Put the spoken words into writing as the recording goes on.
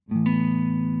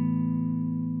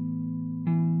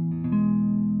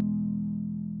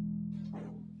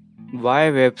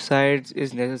Why websites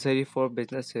is necessary for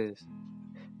businesses?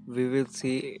 We will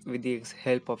see with the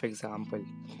help of example.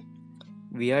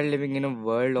 We are living in a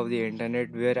world of the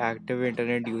internet where active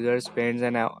internet users spends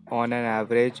on an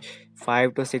average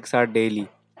 5 to 6 hours daily.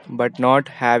 But not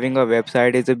having a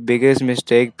website is the biggest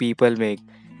mistake people make.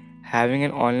 Having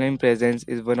an online presence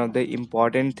is one of the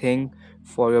important thing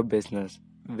for your business.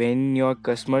 When your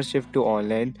customers shift to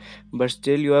online, but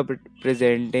still you are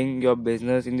presenting your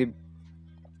business in the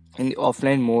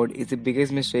offline mode is the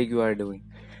biggest mistake you are doing.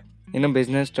 In a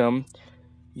business term,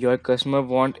 your customer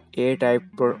want A type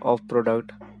of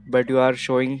product, but you are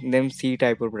showing them C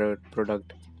type of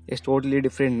product. It's totally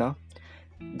different now.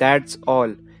 That's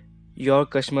all. Your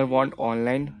customer want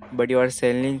online, but you are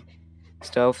selling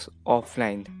stuff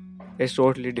offline. It's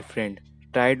totally different.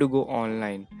 Try to go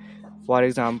online. For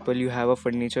example, you have a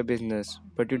furniture business,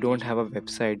 but you don't have a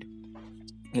website.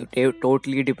 You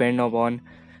totally depend upon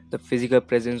the physical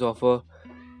presence of a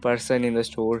person in the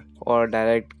store or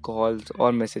direct calls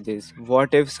or messages.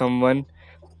 What if someone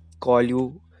call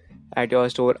you at your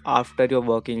store after your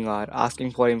working hour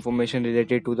asking for information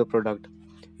related to the product?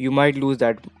 You might lose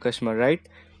that customer, right?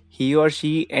 He or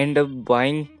she end up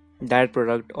buying that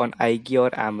product on IKEA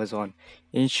or Amazon.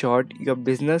 In short, your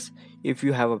business, if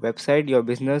you have a website, your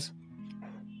business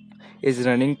is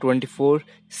running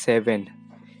 24/7.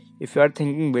 If you are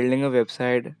thinking building a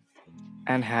website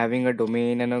and having a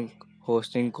domain and a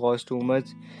hosting cost too much,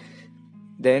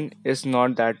 then it's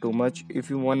not that too much. If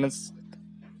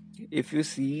you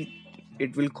see,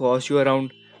 it will cost you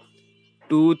around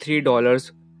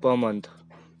 $2-3 per month.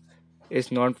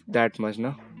 It's not that much,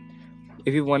 na.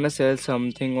 If you want to sell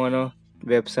something on a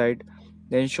website,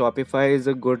 then Shopify is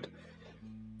a good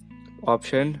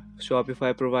option.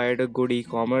 Shopify provide a good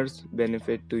e-commerce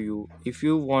benefit to you. If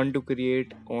you want to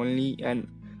create only an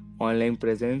online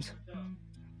presence,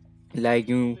 like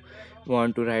you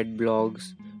want to write blogs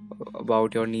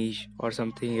about your niche or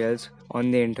something else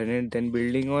on the internet, then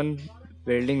building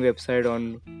website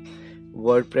on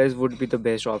WordPress would be the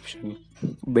best option.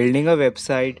 Building a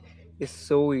website is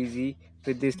so easy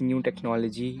with this new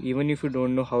technology. Even if you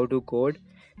don't know how to code,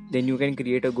 then you can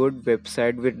create a good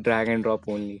website with drag and drop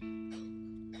only.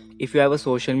 If you have a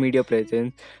social media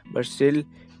presence but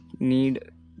need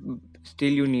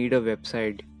still you need a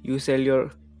website. You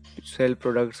sell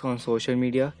products on social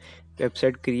media.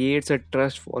 Website creates a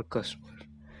trust for customer.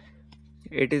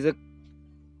 It is a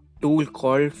tool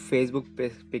called Facebook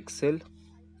Pixel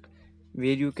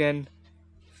where you can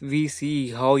we see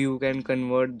how you can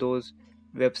convert those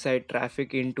website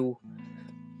traffic into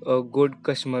a good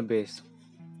customer base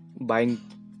buying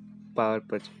power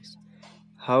purchase.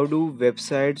 How do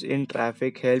websites in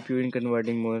traffic help you in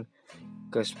converting more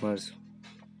customers?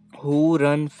 Who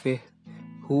run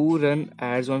who run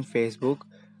ads on Facebook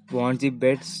wants the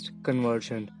best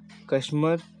conversion.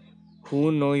 Customer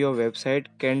who know your website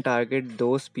can target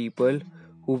those people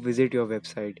who visit your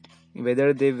website.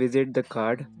 Whether they visit the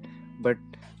card but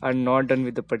are not done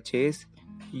with the purchase,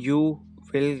 you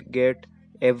will get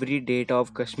every data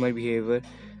of customer behavior,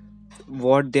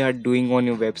 what they are doing on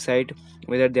your website,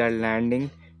 whether they are landing,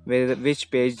 whether which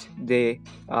page they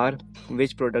are,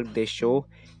 which product they show,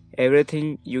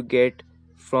 everything you get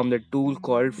from the tool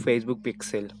called Facebook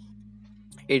Pixel.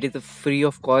 It is a free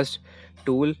of cost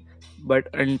tool, but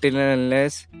until and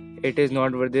unless it is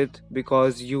not worth it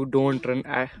because you don't run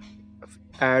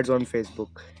ads on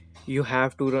Facebook. You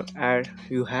have to run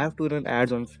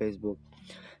ads on Facebook.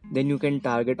 Then you can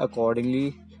target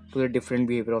accordingly to the different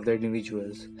behavior of the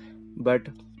individuals. But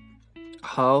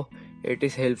how it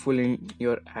is helpful in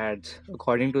your ads?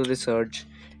 According to research,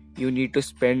 you need to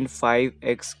spend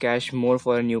 5x cash more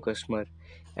for a new customer,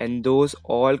 and those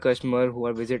all customer who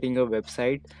are visiting your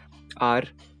website are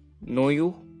know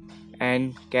you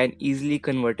and can easily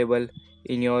convertible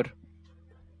in your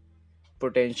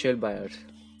potential buyers.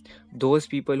 Those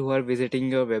people who are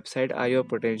visiting your website are your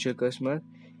potential customer,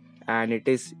 and it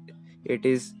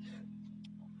is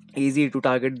easy to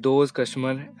target those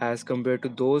customer as compared to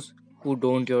those who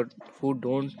don't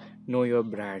know your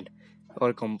brand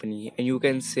or company, and you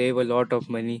can save a lot of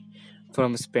money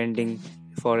from spending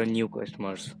for a new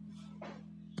customers.